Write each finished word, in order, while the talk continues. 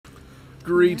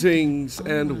Greetings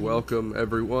and welcome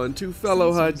everyone to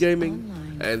Fellow Hide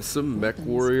Gaming and some Mech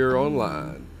Warrior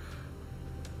Online.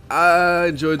 I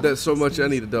enjoyed that so much I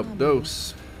need a double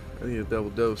dose.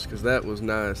 Because that was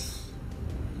nice.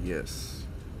 Yes.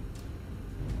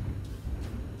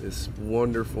 This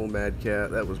wonderful Mad Cat,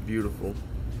 that was beautiful.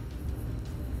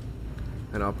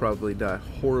 And I'll probably die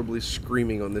horribly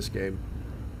screaming on this game.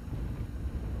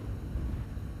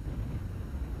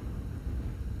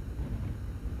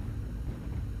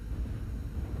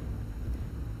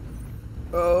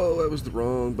 Oh, that was the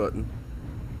wrong button.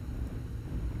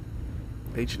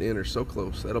 H and N are so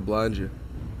close. That'll blind you.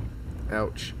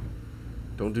 Ouch.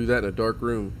 Don't do that in a dark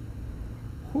room.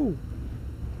 Whew.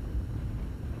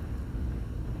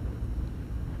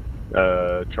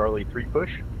 Charlie 3 push.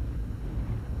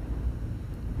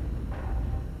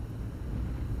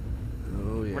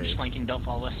 Oh, yeah. We're just flanking, don't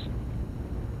follow us.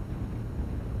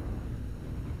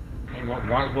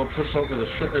 Might as well push over the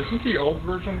ship. Is this the old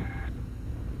version?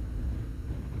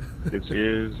 This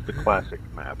is the classic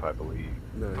map, I believe.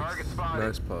 Nice.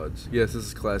 Nice pods. Yes, this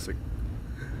is classic.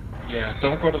 Yeah,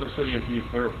 don't go to the city of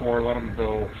U-4. Let them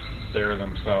go there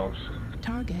themselves.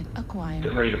 Target acquired.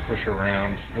 Get ready to push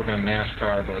around. We're going to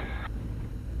NASCAR, but...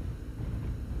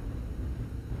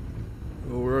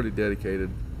 Well, we're already dedicated.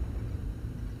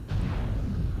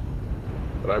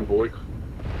 But I'm Boyd.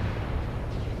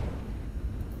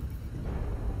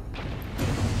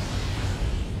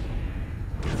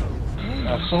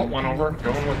 Assault went over.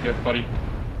 Going with you, buddy.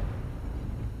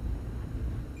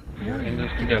 We're in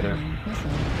this together.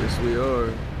 Yes, we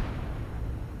are.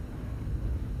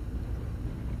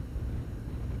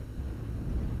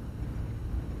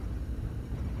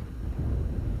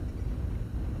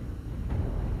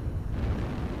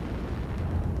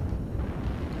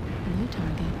 New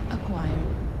target acquired.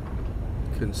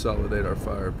 Consolidate our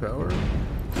firepower.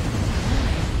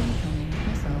 Incoming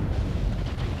missile.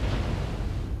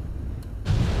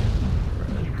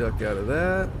 Right, duck out of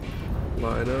that.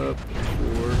 Line up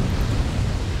for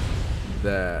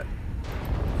that.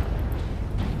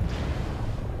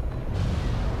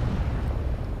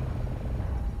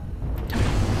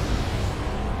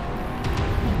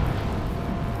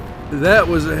 That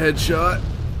was a headshot.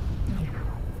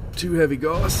 Too heavy,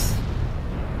 Goss.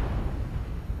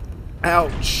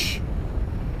 Ouch.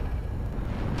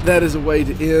 That is a way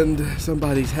to end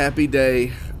somebody's happy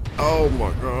day. Oh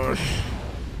my gosh.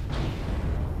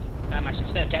 I'm actually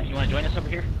Step Captain, you want to join us over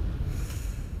here?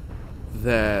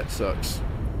 That sucks.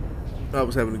 I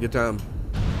was having a good time.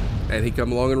 And he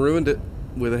come along and ruined it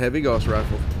with a heavy Gauss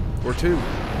rifle. Or two.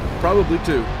 Probably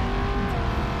two.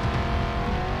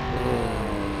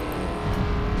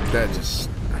 That just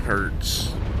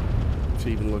hurts to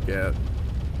even look at.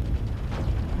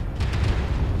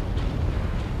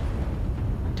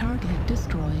 Target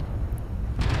destroyed.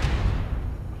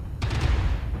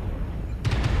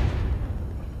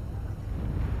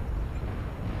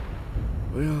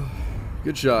 Well,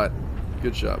 good shot.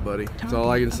 Good shot, buddy. That's all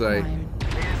I can say.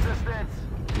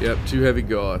 Yep, too heavy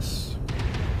Gauss.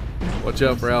 Watch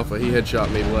out for Alpha. He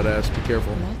headshot me, blood ass. Be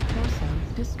careful. Left torso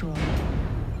destroyed.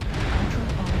 Ultra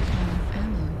autocannon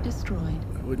ammo destroyed.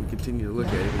 I wouldn't continue to look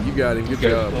at him. You got him. Good Okay,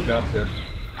 job. still got this.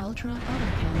 Ultra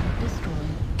autocannon destroyed.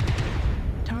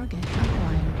 Target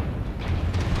acquired.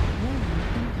 Warning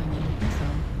incoming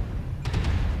missile.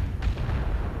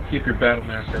 Keep your battle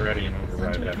master ready and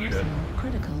override Center that torso shit.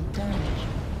 critical damage.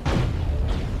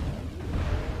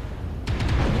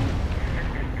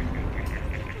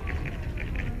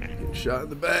 Getting shot in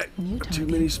the back. New Too target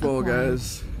many small acquired.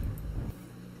 guys.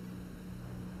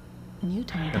 New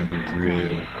It's target going to be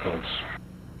really acquired. close.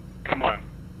 Come on.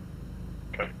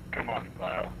 Come on,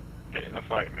 Lyle. Get in the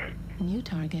fight, man. New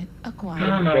target No,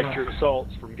 acquired. no, Protect your no.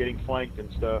 assaults from getting flanked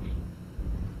and stuff.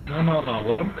 No.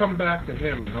 Let them come back to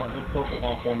him. He'll pull them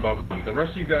off one by one. The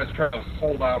rest of you guys try to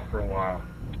hold out for a while.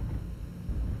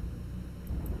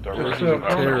 The This rest is a of them-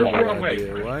 terrible Run away.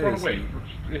 idea. Why Run is away.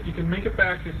 If you can make it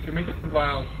back, if you can make it to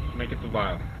Vial, make it to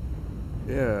Vial.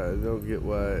 Yeah, I don't get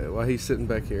why he's sitting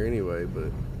back here anyway, but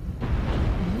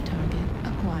New target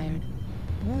acquired.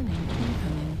 Warning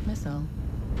incoming missile.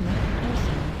 Left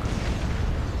torso.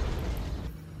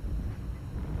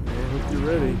 I hope you're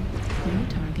ready. New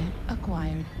target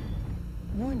acquired.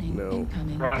 Warning No.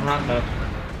 incoming. Run, run, run.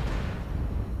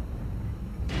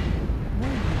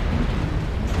 Warning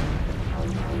incoming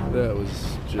missile. That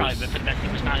was Probably just the best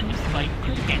thing was not in this fight.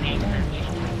 Just can't aim.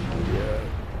 yeah.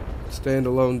 Stand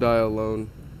alone, die alone.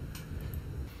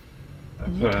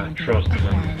 New target Trust him.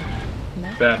 acquired.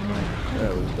 Left Bad torso move.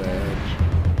 That was bad.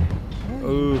 Warning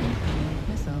Ooh. incoming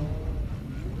missile.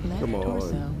 Left Come on.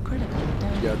 torso critical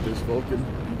damage. You got this, Vulcan.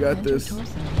 You got Center this.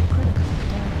 torso critical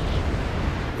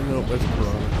No, that's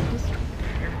Piranha.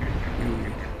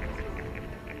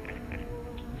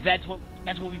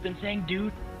 That's what we've been saying,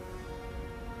 dude.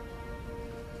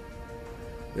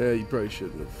 Yeah, you probably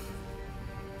shouldn't have.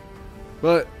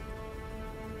 But,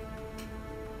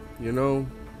 you know,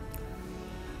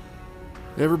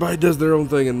 everybody does their own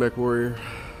thing in MechWarrior.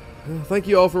 Thank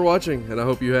you all for watching, and I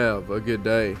hope you have a good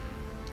day.